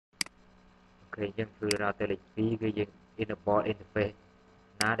Okay, dân cứ router lịch phí cái dân enable interface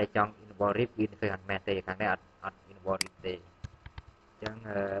ná để trong enable RIP interface hẳn mẹ tê khẳng này ăn enable RIP tê chẳng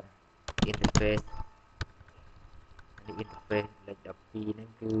interface interface lịch đọc phí nó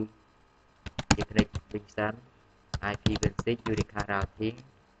cứ connect bình sẵn IP gần 6 Unica routing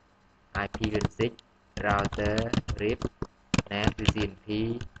IP gần 6 router RIP nè CCNP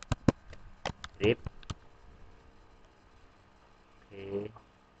RIP okay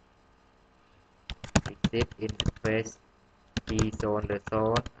exit interface P zone the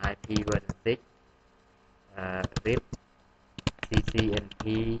zone IP gần 6 RIP CCNP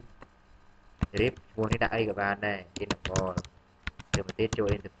RIP mua này đã ai các bạn này enable rồi mình tiếp cho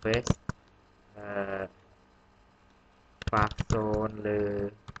interface Fast zone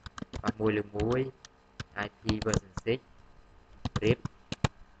le mùi IP version 6 RIP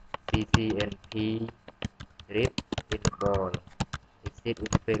CCNP RIP enable exit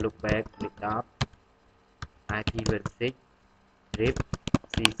interface loopback loop up IP version 6 RIP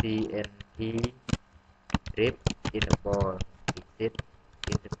CCNP RIP enable exit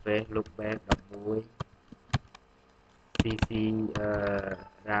interface loopback mùi CC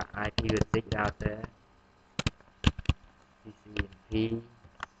IP version 6 router CCNP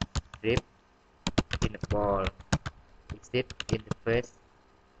RIP enable exit interface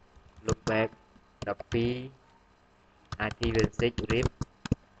loopback P IP version 6 RIP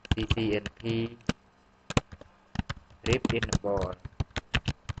CCNP RIP enable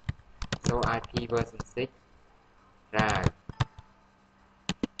so IP version 6 ra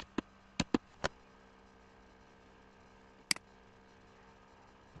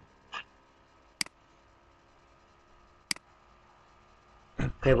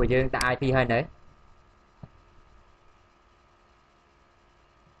theo của dương tại IP hay đấy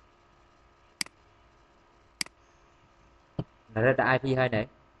nó rất là IP hay đấy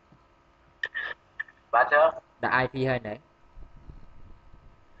bạn chưa đã IP hay đấy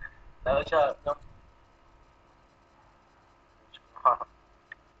đỡ chưa không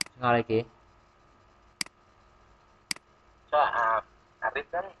ngon đây kìa cho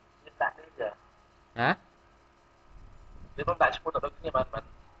RIP đấy RIP đại đấy giờ hả RIP không đại chúng tôi đôi khi bạn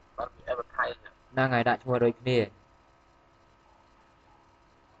bị advertise đang ngày đại chùa đôi kia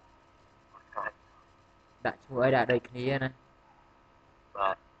đại chùa ấy đã đôi kia nè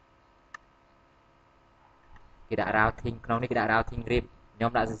cái đã routing nó này cái đã routing RIP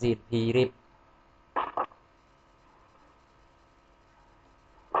nhóm đã CCNP RIP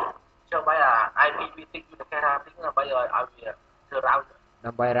cho bây là IP meeting như cái routing là bây giờ IP chưa router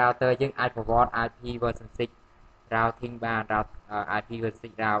đồng bài router nhưng ai forward IP version 6 routing bàn IP version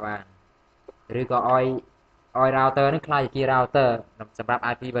 6 route bàn ឬក៏ឲ្យ router នេះខ្លាចជា router សម្រាប់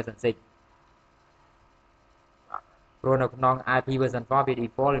IP version 6 ព្រោះនៅក្នុង IP version 4 វា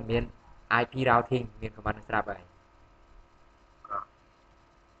default មាន IP routing មាន command ស្រាប់ហើយ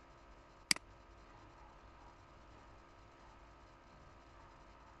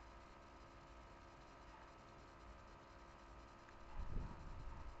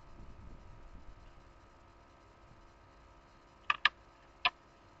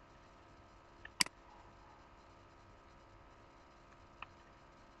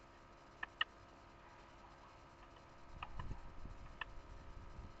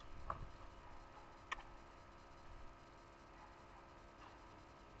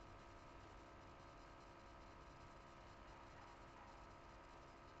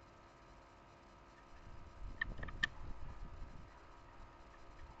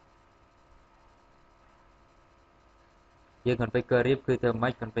យើង configure RIP គឺធ្វើម៉េ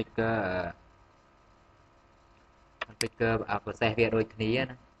ច configure process វាដូចគ្នា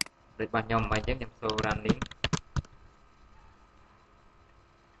ណាដូចរបស់ខ្ញុំមិនអញ្ចឹងខ្ញុំសូ running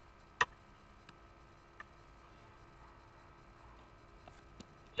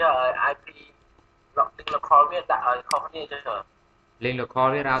IP link local វាដាក់ឲ្យខុសគ្នាចឹងទៅ link local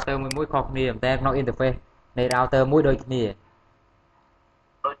វា router មួយខុសគ្នាតែក្នុង interface នៃ router មួយដូចគ្នា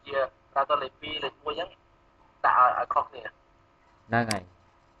ដូចជា router លេខ 2 លេខ 1 អញ្ចឹងដាក់ឲ្យខុសគ្នាហ្នឹងហើយ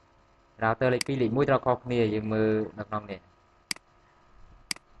router លេខ 2 លេខ 1 ត្រូវខុសគ្នាយើងមើលនៅក្នុងនេះ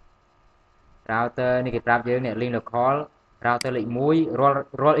router នេះគេប្រាប់យើងនេះ link local router លេខ 1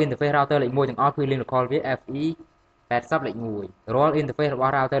 រាល់ interface router លេខ 1 ទាំងអស់គឺ link local វា FE 80លេខ 1 រាល់ interface រប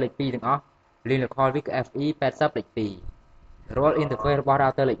ស់ router លេខ 2 ទាំងអស់ link local វាគឺ FE 80លេខ 2 រាល់ interface របស់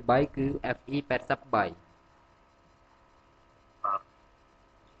router លេខ 3 គឺ FE 83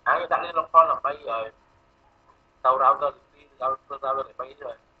ហើយដាក់ link local ដើម្បីឲ្យទៅ router លេខ 2 router លេខ 3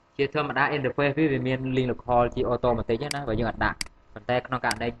 ទៅជាធម្មតា interface វាមាន link local ជា automatic ណាបើយើងអត់ដាក់ប៉ុន្តែក្នុងក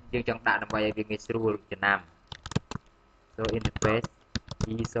រណីយើងចង់ដាក់ដើម្បីឲ្យវាងាយស្រួលចំណាំ so interface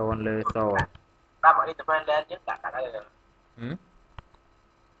e zone លើ zone đáp ở interface lên nhất đặt ở đây rồi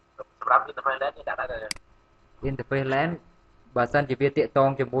รับ interface lên នេះដាក់ដែរ interface LAN បើសិនជាវាតាក់ទង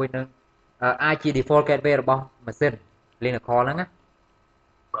ជាមួយនឹងអាចជា default gateway របស់ម៉ាស៊ីន Linux call ហ្នឹងណា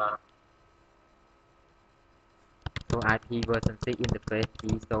បាទ So IP version 6 interface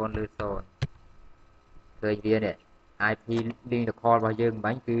 2.0 ឬ 0 ឃើញវានេះ IP Linux call របស់យើង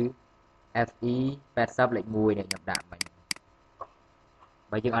មិញគឺ FE 80 លេខ 1 នេះខ្ញុំដាក់មិញ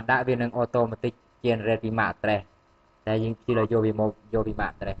បើយើងអត់ដាក់វានឹង automatic generate ពី MAC address តែយើងជឿយកវាមកយកពី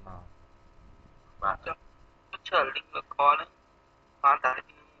MAC address មកបាទចុះឆ្លង link លោកខហ្នឹងបានតែ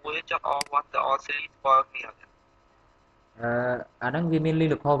មួយចុះ R1 ទៅ R3 ស្គាល់គ្នាអត់អាហ្នឹងវាមាន link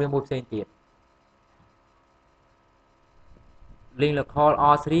local វាមួយផ្សេងទៀត link local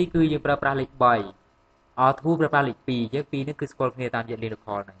R3 គឺយើងប្រើប្រាស់លេខ 3 R2 ប្រើប្រាស់លេខ 2 អញ្ចឹងពីរនេះគឺស្គាល់គ្នាតាមរយៈ link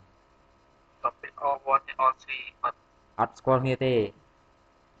local ហ្នឹងដល់ពេល R1 ទៅ R3 អត់ស្គាល់គ្នាទេ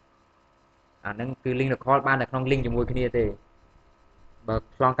អាហ្នឹងគឺ link local បាននៅក្នុង link ជាមួយគ្នាទេបើ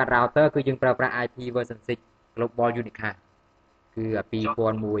ឆ្លងកាត់ router គឺយើងប្រើប្រាស់ IP version 6 global unicast គឺ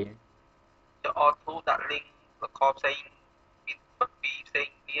2001ចុះ R2 ដាក់ link local ផ្សេងពីផ្សេង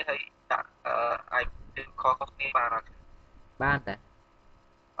គ្នាហើយដាក់IP local ខុសគ្នាបានអត់បានតែ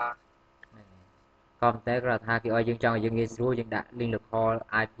បាទក៏ប៉ុន្តែគាត់ថាគេឲ្យយើងចង់ឲ្យយើងងាយស្រួលយើងដាក់ link local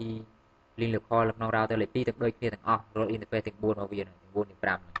IP link local នៅក្នុង router លេខ 2 ទាំងដូចគ្នាទាំងអស់ role interface ទាំង 4 របស់វាទាំង 4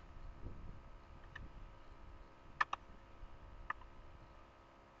 ទាំង 5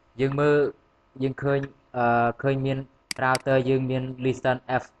យើងមើលយើងឃើញឃើញមាន router យើងមាន listen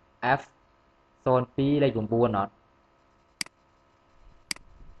FF 02លេខ 9 អត់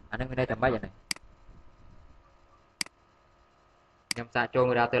អានឹងមានន័យថាម៉េចអានេះខ្ញុំសាកចូល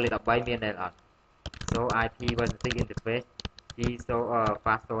router លេខ 13 មានដែរអត់ so IP version 6 interface G so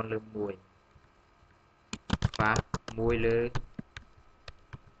fast zone លើ1 fast 1លើ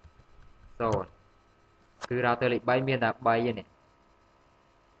0គឺ router លេខ 3 មានតែ 3 ទេនេះ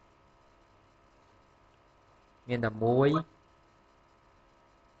មានតែ 1 1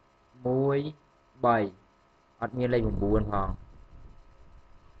 3អត់មានលេខ 9 ផង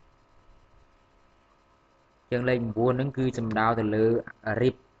ជាងលេខ 9 ហ្នឹងគឺសំដៅទៅលើ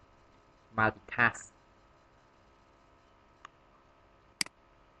RIP multicast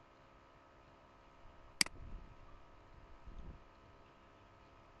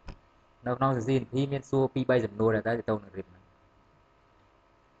នៅក្នុង CCNP មានសួរ 2-3 សំណួរដែរទៅទៅនឹង RIP ហ្នឹង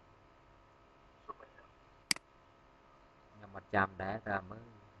ខ្ញុំអត់ចាំដែរតែមើល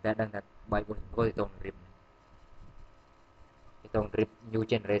តែដឹងថា 3-4 សំណួរទៅនឹង RIP ហ្នឹងទៅនឹង RIP new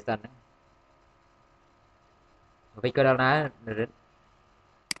generation ហ្នឹងវិញក៏ដល់ណា RIP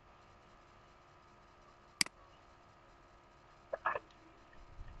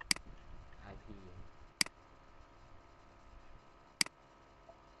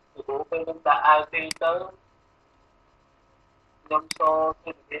ពេលខ្ញុំដាក់ IP ទៅខ្ញុំចូល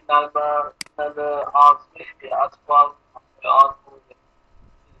ទៅពីដល់នៅលើ R3 វាអត់ស្គាល់ R2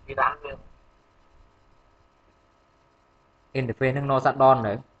 ពីដាក់វា interface ហ្នឹង no shutdown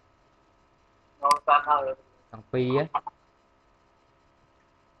នៅ no shutdown ហើយទាំងពីរ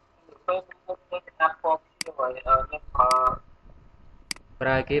ពេលខ្ញុំដាក់ form ខ្ញុំខ្ញុំប្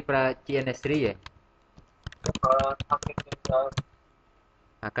រើគេប្រើ GNS3 ហ៎ប្រើថាគេទៅ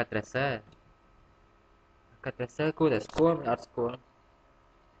Packet tracer Packet tracer គួរតែស្គាល់មិនអត់ស្គាល់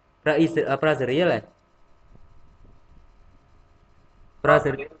ប្រើ serial ហ៎ប្រើ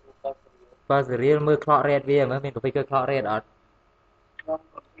serial មើល clock rate វាមើលមាន configure clock rate អត់ខ្ញុំ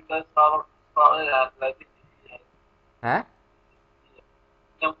configure clock rate លើ TCP ហ៎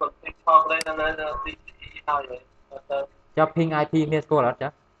ខ្ញុំ configure clock rate នៅលើ TCP ហើយទៅចាប់ ping IP មានស្គាល់អត់ចា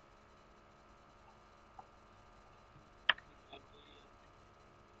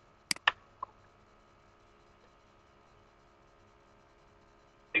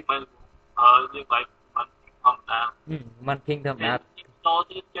ពីមើលយើងបាយមិនធម្មតាមិន ping ធម្មតាតោះ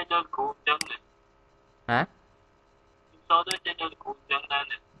ទៀតចេញទៅគ្រូអញ្ចឹងហ៎តោះទៀតចេញទៅគ្រូអញ្ចឹងដែរត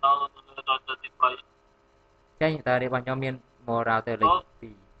ទៅទី3ចេញតើនេះរបស់ខ្ញុំមាន more router លេខ 2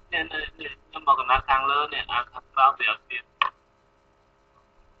ខ្ញុំមកកណ្ដាលខាងលើនេះអាខាងក្រោមវាអត់ទៀត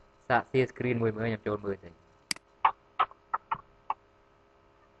សាក share screen មួយមើលខ្ញុំចូលមើលទៅ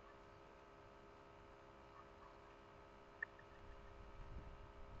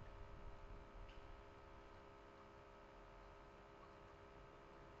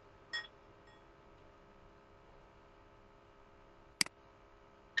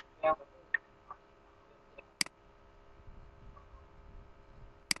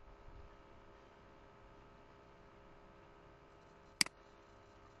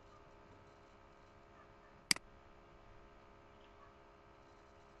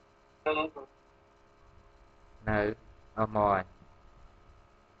nơi ở mồi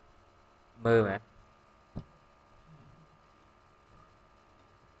mơ mà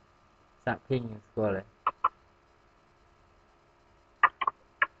sạc kinh school này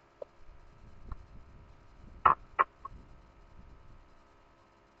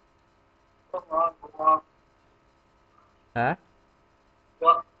hả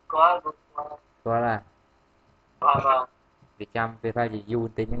có là việc chăm về phải gì du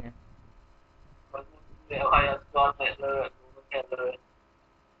tính nhé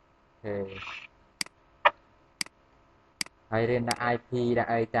thì hay lên đã IP đã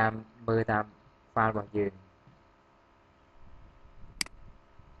ai tam mơ tam file bằng dừng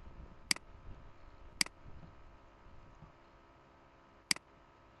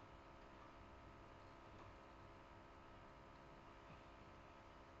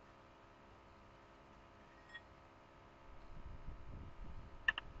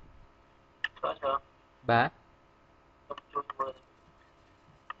bá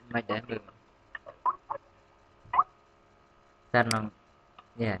mày để được sao lòng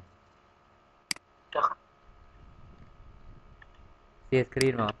nha share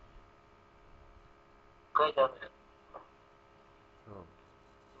screen mà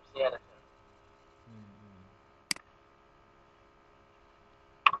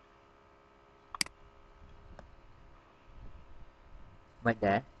mày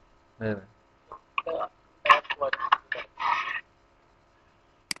để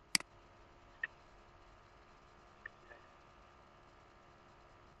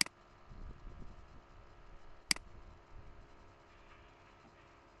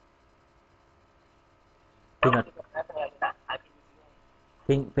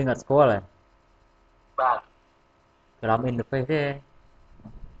finger score này cái đó interface thế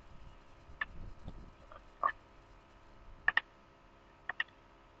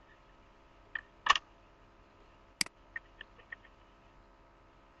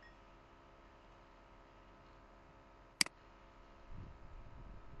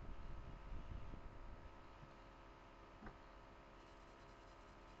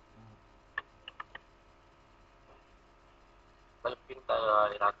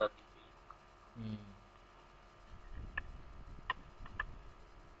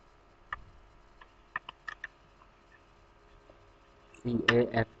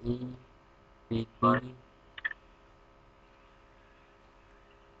CAFE PP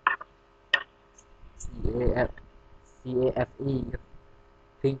CAFE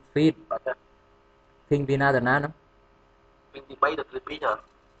Think Feed Think Vina tận nó Thì bay được repeat rồi.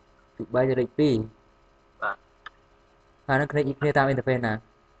 Tụi bay được repeat Vâng. Nó kena tam interface nè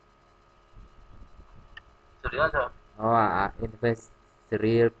Serius rồi. Interface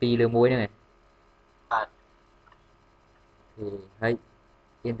serial pi lơ muối này thì thấy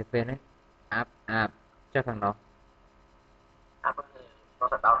interface đấy app chắc thằng đó App nó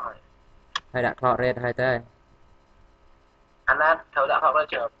sẽ đau rồi. hay đã cloud red hay thế Anh á, theo đã học ra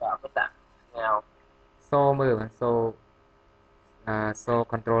trường và mình đã nghèo. so mơ mà so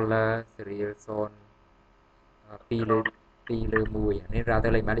controller serial zone pi lơ mùi nên ra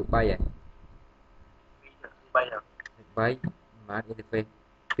tới lấy má định bay Bay rồi. bay má interface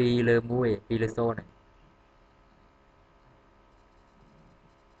pi lơ mùi pi lơ zone này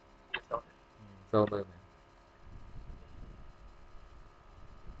so mơ mà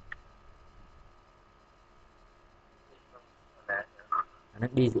nó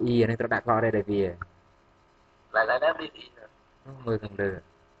DCI nó đặt cloud red đây vì lại ném đi thì mơ không được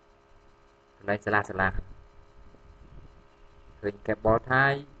lấy salaឃើញ cable ថៃ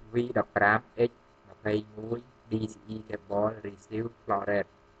V15X 21 DCE cable receive Flores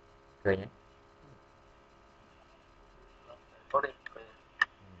ឃើញទេ có đi.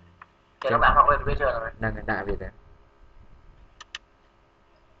 Cái nó bạn học lên bây giờ rồi. ហ្នឹងហើយដាក់វាទៅ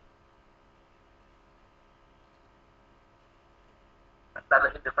Đặt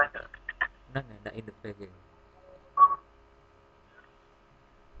lên interface rồi. ហ្នឹងហើយដាក់ interface យើង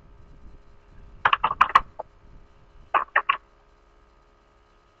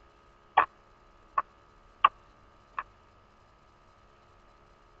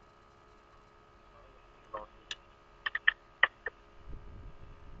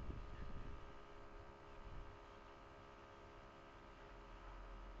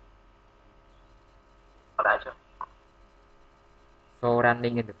Có đại chưa? so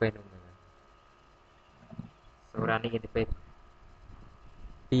running interface ហ្នឹងហើយ so running interface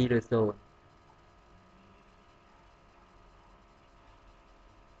 2 ឬ 0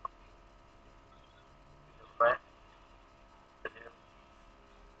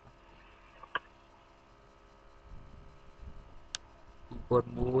 keyboard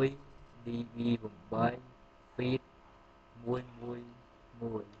 1 DV8 feed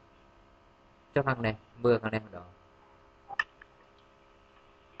mùi cho thằng này mưa thằng này đó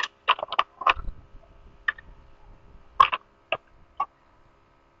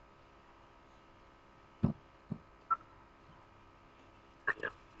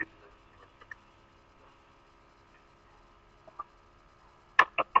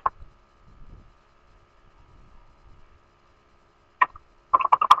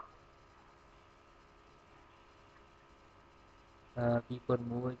people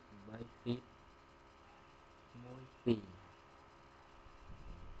mùi mấy feed mùi gì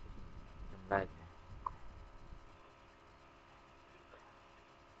lại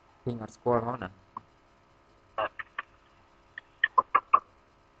thì ngặt score nó nè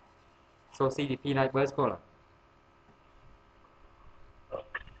so CDP like burst score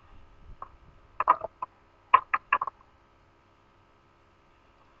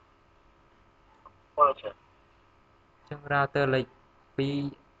chẳng router lịch pi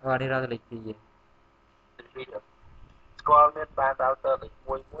đi router lịch gì score lên ba router lịch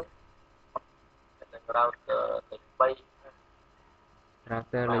mùi router lịch bay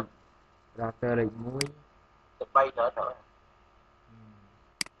router lịch muối lịch bay nữa thôi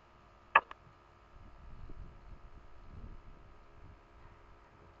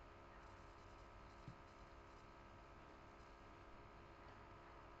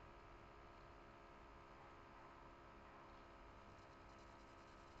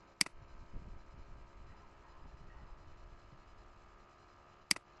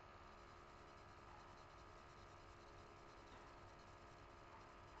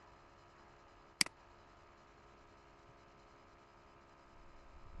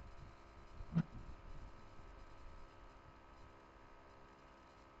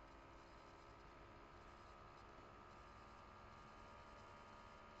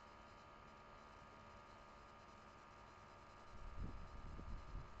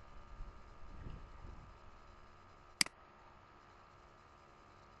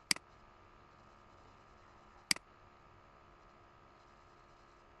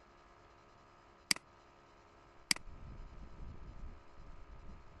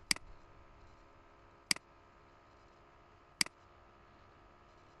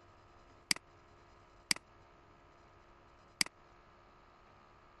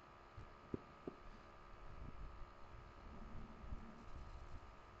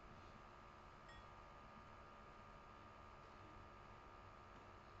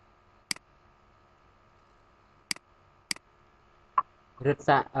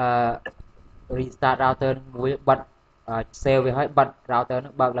restart router muối bật save với hết bật router nó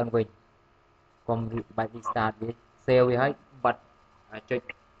bật lần mình còn bài restart với save với hết bật chích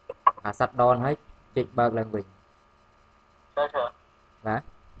sắt đòn hết chích bật lần mình đấy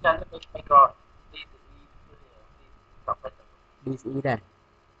DCI đây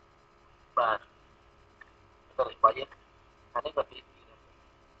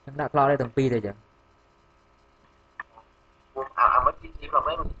chúng đã cloud đây tầng pi rồi chứ mất chi phí vào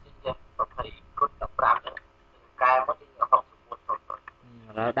mấy mình chứ thầy có tập làm nữa ca mất đi học một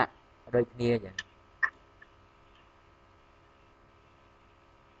nó đặt ở đây kia vậy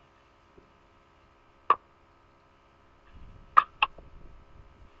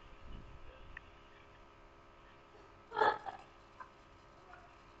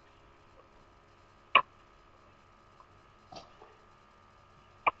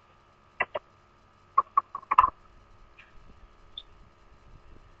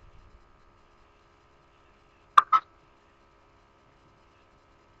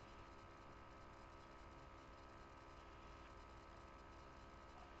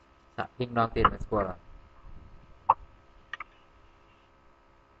ping non tiền mà score rồi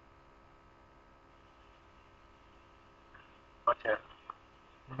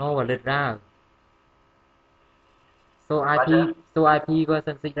nó vào lượt ra số IP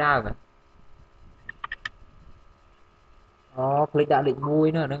version sinh ra rồi click đã lịch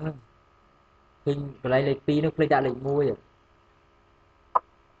mui nữa nâng hình lấy lịch pi nó click đã lịch mui rồi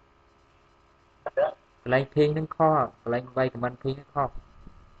lấy ping nâng kho lấy vay của mình ping nâng kho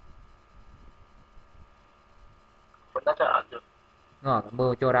ngỏ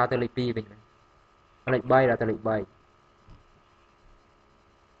mơ cho ra từ lịch pi mình lịch bay là từ lịch bay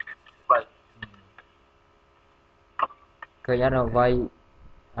khởi ra rồi vay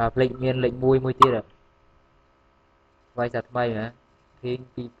lịch miền lịch mui mui tiết rồi vay giật bay hả thiên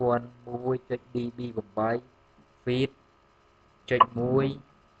pi quan mui cho đi bi cùng bay feed cho mui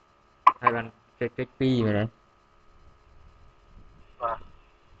hai lần cho pi rồi đấy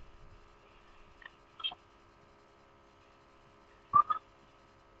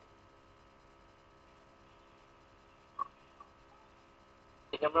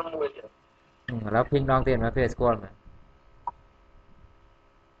ខ្ញុំនឹងមួយទៀត ឥឡូវភីងដងទៀតមកពេលស្គាល់មែន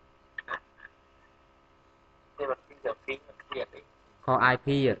នេះមិនពីតែពីមិនទៀតទេ ខ IP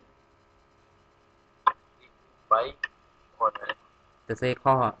 3គាត់ ទៅសេខ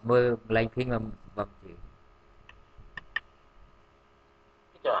មើលកន្លែងភីងមកបើជឿ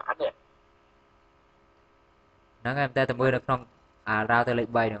ចាអត់ទេ ហ្នឹងហើយតែមើលនៅក្នុងអារ៉ាវទៅលេខ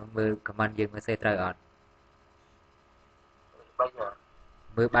3ហ្នឹងមើល comment យើងមើលសេត្រូវអត់ 3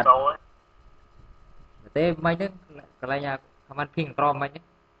 មើលបាត់ទេមិនហ្នឹងកន្លែងអា comment ភីងក្រមមិនហ្នឹង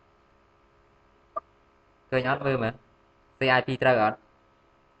ឃើញអត់មើលមើល CIP ត្រូវអត់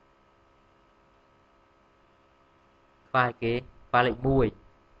ខ្វះគេខ្វះលេខ1 មួយ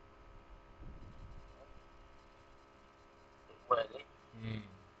នេះ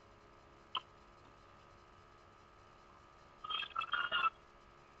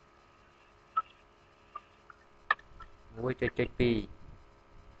 1.2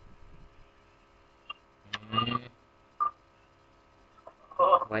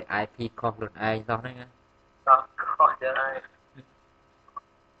 វាយ IP ខុសខ្លួនឯងសោះហ្នឹង ដល់ខុសទៅហើយ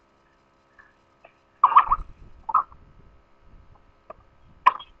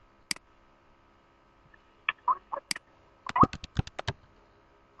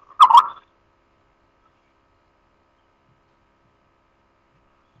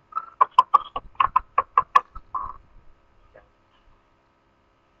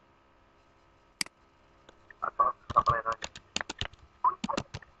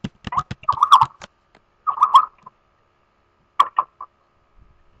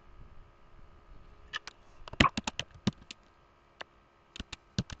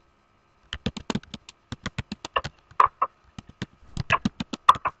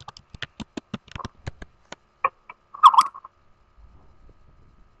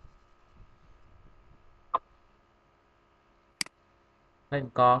ហើយ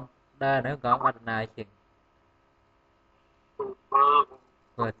កងដើរនៅកងបាត់ណាជាង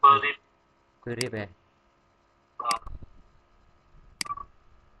មើល គឺរៀបឯង